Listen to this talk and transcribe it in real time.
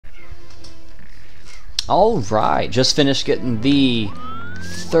Alright, just finished getting the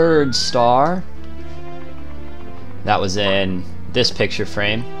 3rd star. That was in this picture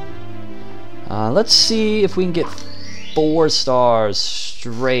frame. Let's see if we can get 4 stars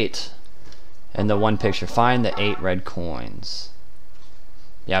straight in the one picture. Find the 8 red coins.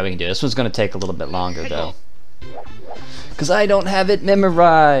 Yeah, we can do it. This one's going to take a little bit longer though, because I don't have it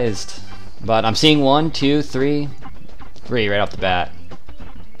memorized. But I'm seeing 1, 2, 3 right off the bat.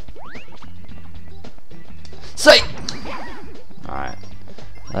 Sight! Alright.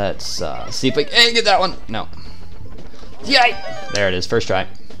 Let's see if we can get that one. No. Yay! There it is, first try.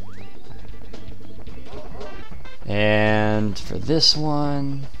 And for this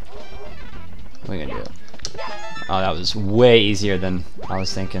one, what are we gonna do? Oh, that was way easier than I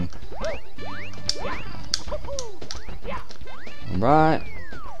was thinking. Alright.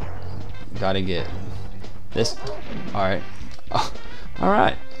 Gotta get this. Alright. Oh,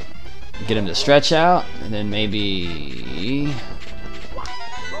 alright. Get him to stretch out, and then maybe...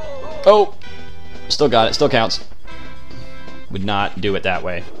 Oh! Still got it, still counts. Would not do it that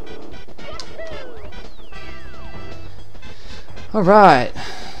way. Alright,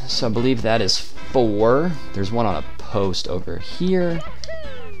 so I believe that is 4. There's one on a post over here.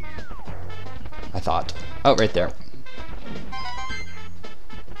 I thought. Oh, right there.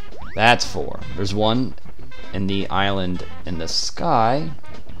 That's 4. There's one in the island in the sky,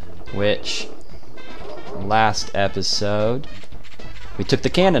 which last episode we took the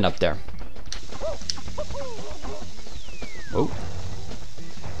cannon up there. Oh.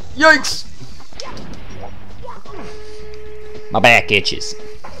 Yikes! My back itches.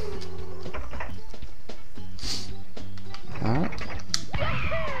 Alright.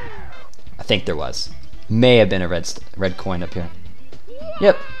 I think there was. May have been a red coin up here.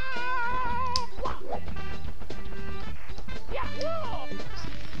 Yep.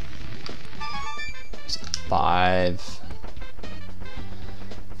 Five.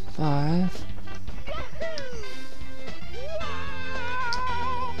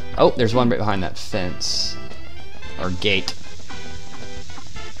 Oh, there's one right behind that fence. Or gate.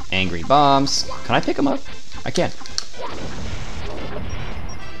 Angry bombs. Can I pick them up? I can.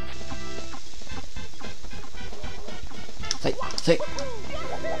 Say.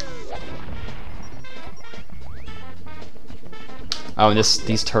 Oh, and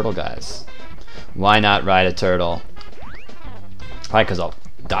these turtle guys. Why not ride a turtle? Probably because I'll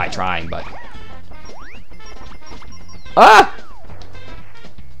die trying, but... Ah!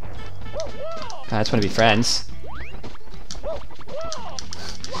 I just want to be friends.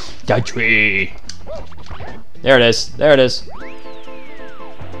 The tree! There it is. There it is.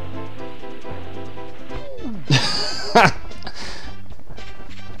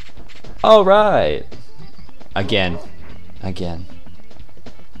 Alright. Again. I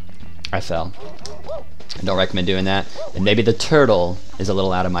fell. I don't recommend doing that. And maybe the turtle is a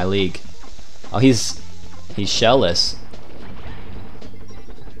little out of my league. Oh, he's shellless.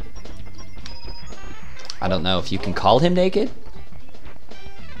 I don't know if you can call him naked.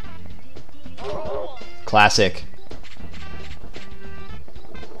 Classic.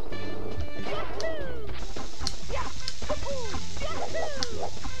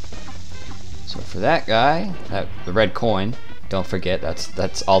 So for that guy, the red coin, don't forget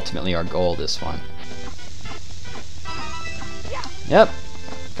that's ultimately our goal this one. Yep,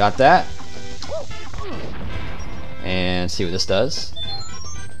 got that. And see what this does.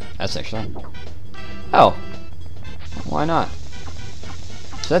 That's excellent. Oh, why not?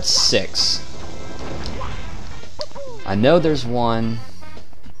 So that's 6. I know there's one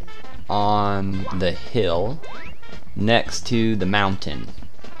on the hill next to the mountain.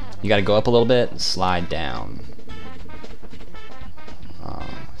 You gotta go up a little bit and slide down.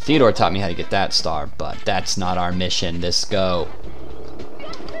 Theodore taught me how to get that star, but that's not our mission. This go.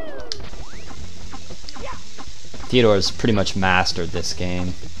 Theodore's pretty much mastered this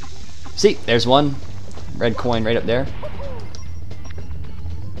game. See, there's one red coin right up there.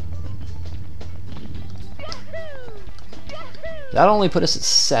 That'll only put us at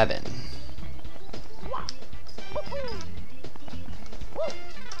 7.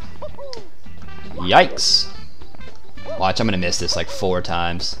 Yikes. Watch, I'm gonna miss this like 4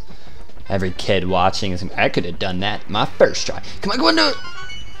 times. Every kid watching is, I could have done that my first try. Come on, go on, do it!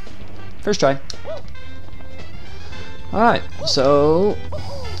 First try. Alright, so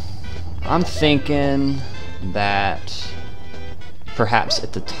I'm thinking that perhaps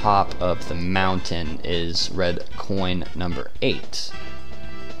at the top of the mountain is red coin number 8.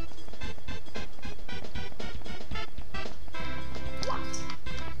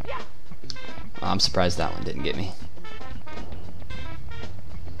 I'm surprised that one didn't get me.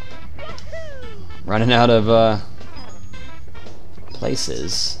 Running out of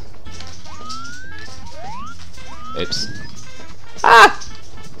places. Oops. Ah!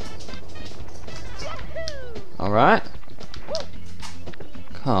 Alright.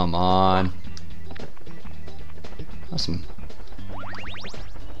 Come on. Awesome.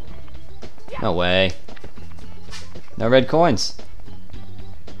 No way. No red coins.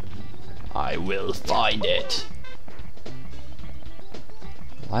 I will find it.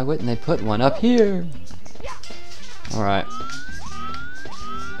 Why wouldn't they put one up here? Alright.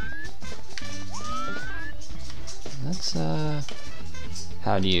 Let's,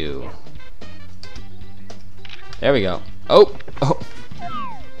 how do you... There we go. Oh! Oh!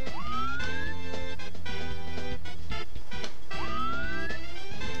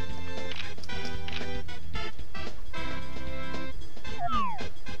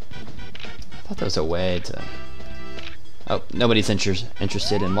 I thought there was a way to... Oh, nobody's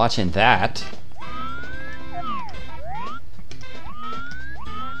interested in watching that.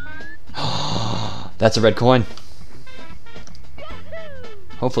 That's a red coin.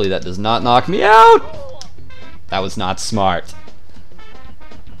 Hopefully that does not knock me out. That was not smart.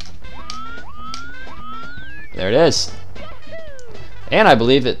 There it is. And I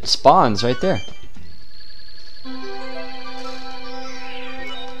believe it spawns right there.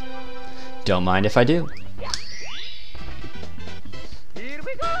 Don't mind if I do. Here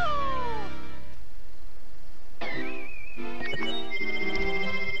we go.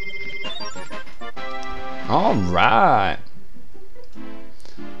 All right.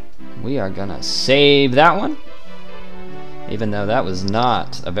 We are gonna save that one. Even though that was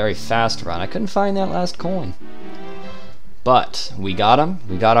not a very fast run. I couldn't find that last coin. But we got him.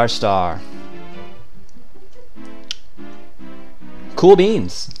 We got our star. Cool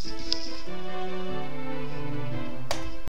beans.